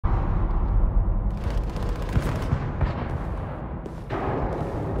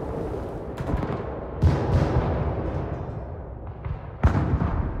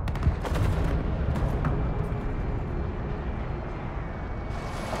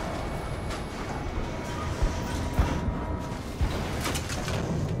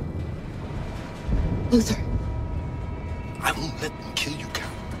Luther. I won't let them kill you,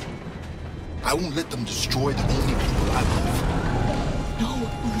 Carol. I won't let them destroy the only people I love. No,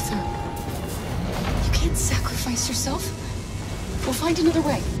 Luther. You can't sacrifice yourself. We'll find another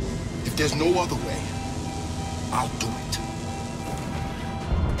way. If there's no other way, I'll do it.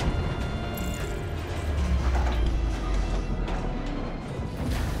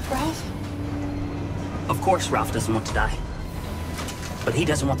 Ralph? Of course Ralph doesn't want to die. But he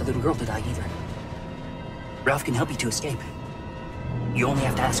doesn't want the little girl to die either. Ralph can help you to escape. You only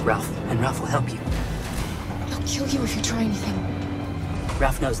have to ask Ralph, and Ralph will help you. I'll kill you if you try anything.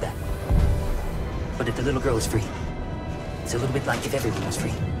 Ralph knows that. But if the little girl is free, it's a little bit like if everyone was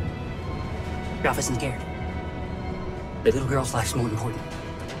free. Ralph isn't scared. The little girl's life's more important.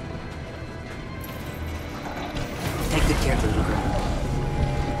 Take good care of the little girl.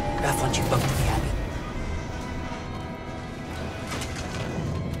 Ralph wants you both to be happy.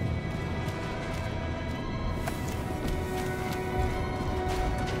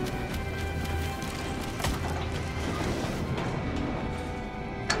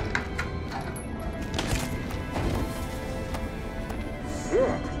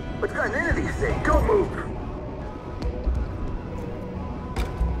 What's gotten into these things? Don't move!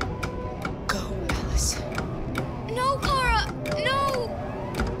 Go, Alice. No, Kara! No!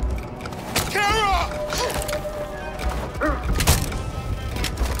 Kara!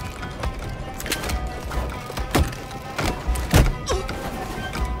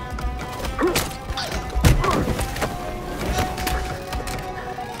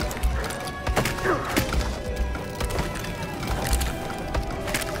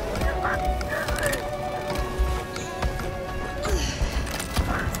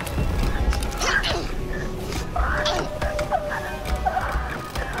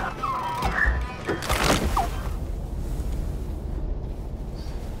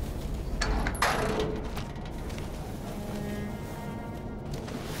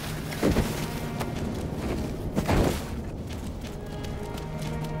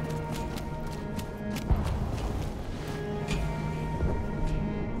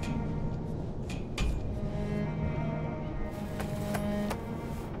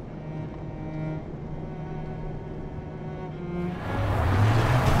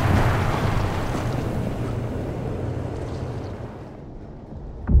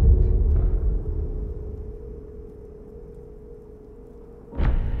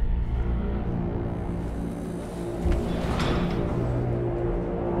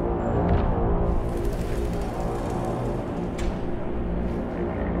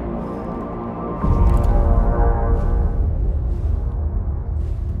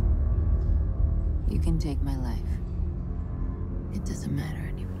 Take my life. It doesn't matter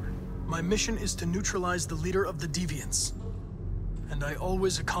anymore. My mission is to neutralize the leader of the Deviants. And I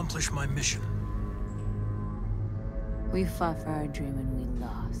always accomplish my mission. We fought for our dream and we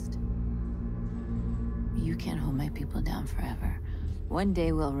lost. You can't hold my people down forever. One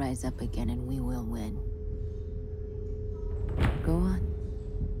day we'll rise up again and we will win. Go on.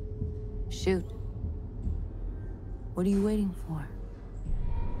 Shoot. What are you waiting for?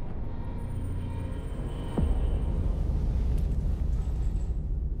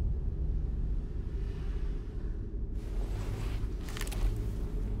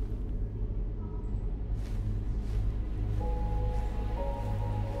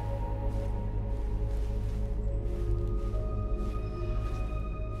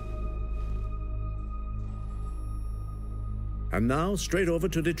 And now, straight over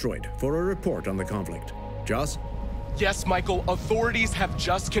to Detroit for a report on the conflict. Joss? Yes, Michael, authorities have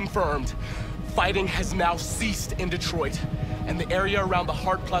just confirmed. Fighting has now ceased in Detroit, and the area around the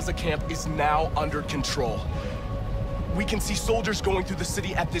Hart Plaza camp is now under control. We can see soldiers going through the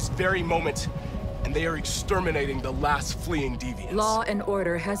city at this very moment, and they are exterminating the last fleeing deviants. Law and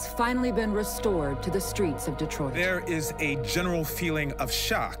order has finally been restored to the streets of Detroit. There is a general feeling of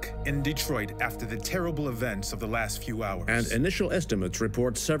shock in Detroit after the terrible events of the last few hours. And initial estimates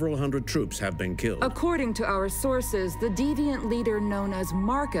report several hundred troops have been killed. According to our sources, the deviant leader known as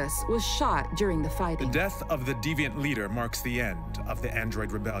Marcus was shot during the fighting. The death of the deviant leader marks the end of the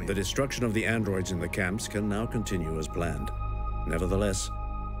Android Rebellion. The destruction of the androids in the camps can now continue as planned. Nevertheless,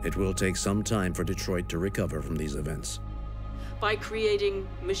 it will take some time for Detroit to recover from these events. By creating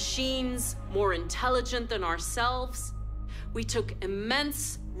machines more intelligent than ourselves, we took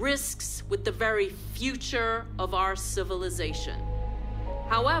immense risks with the very future of our civilization.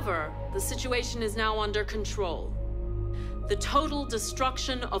 However, the situation is now under control. The total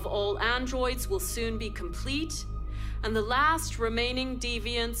destruction of all androids will soon be complete, and the last remaining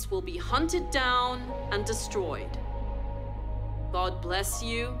deviants will be hunted down and destroyed. God bless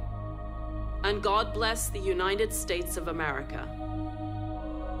you, And God bless the United States of America.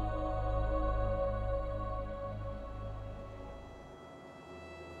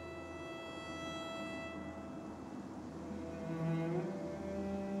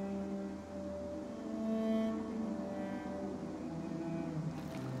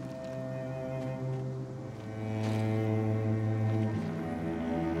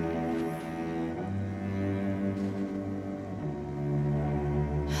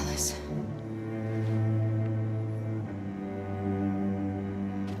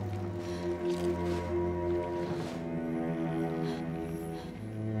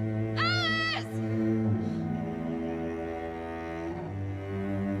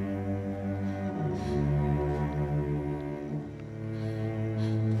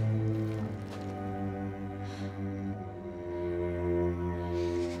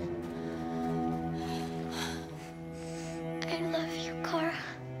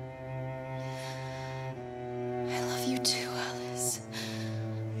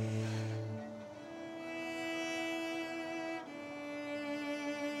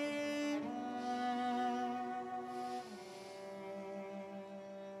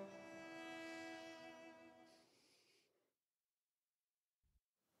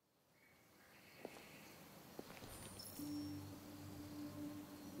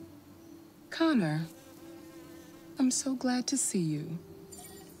 Connor, I'm so glad to see you.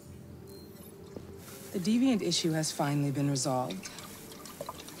 The Deviant issue has finally been resolved.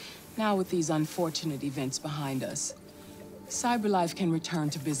 Now with these unfortunate events behind us, CyberLife can return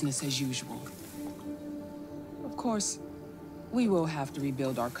to business as usual. Of course, we will have to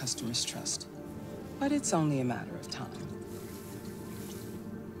rebuild our customers' trust, but it's only a matter of time.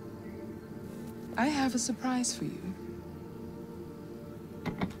 I have a surprise for you.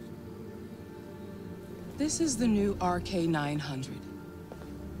 This is the new RK900.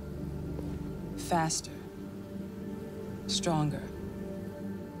 Faster, stronger,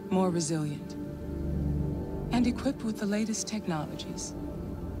 more resilient, and equipped with the latest technologies.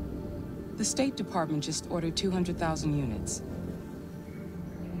 The State Department just ordered 200,000 units.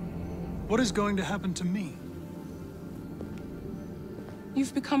 What is going to happen to me?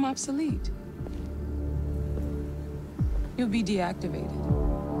 You've become obsolete. You'll be deactivated.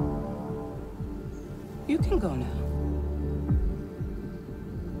 You can go now.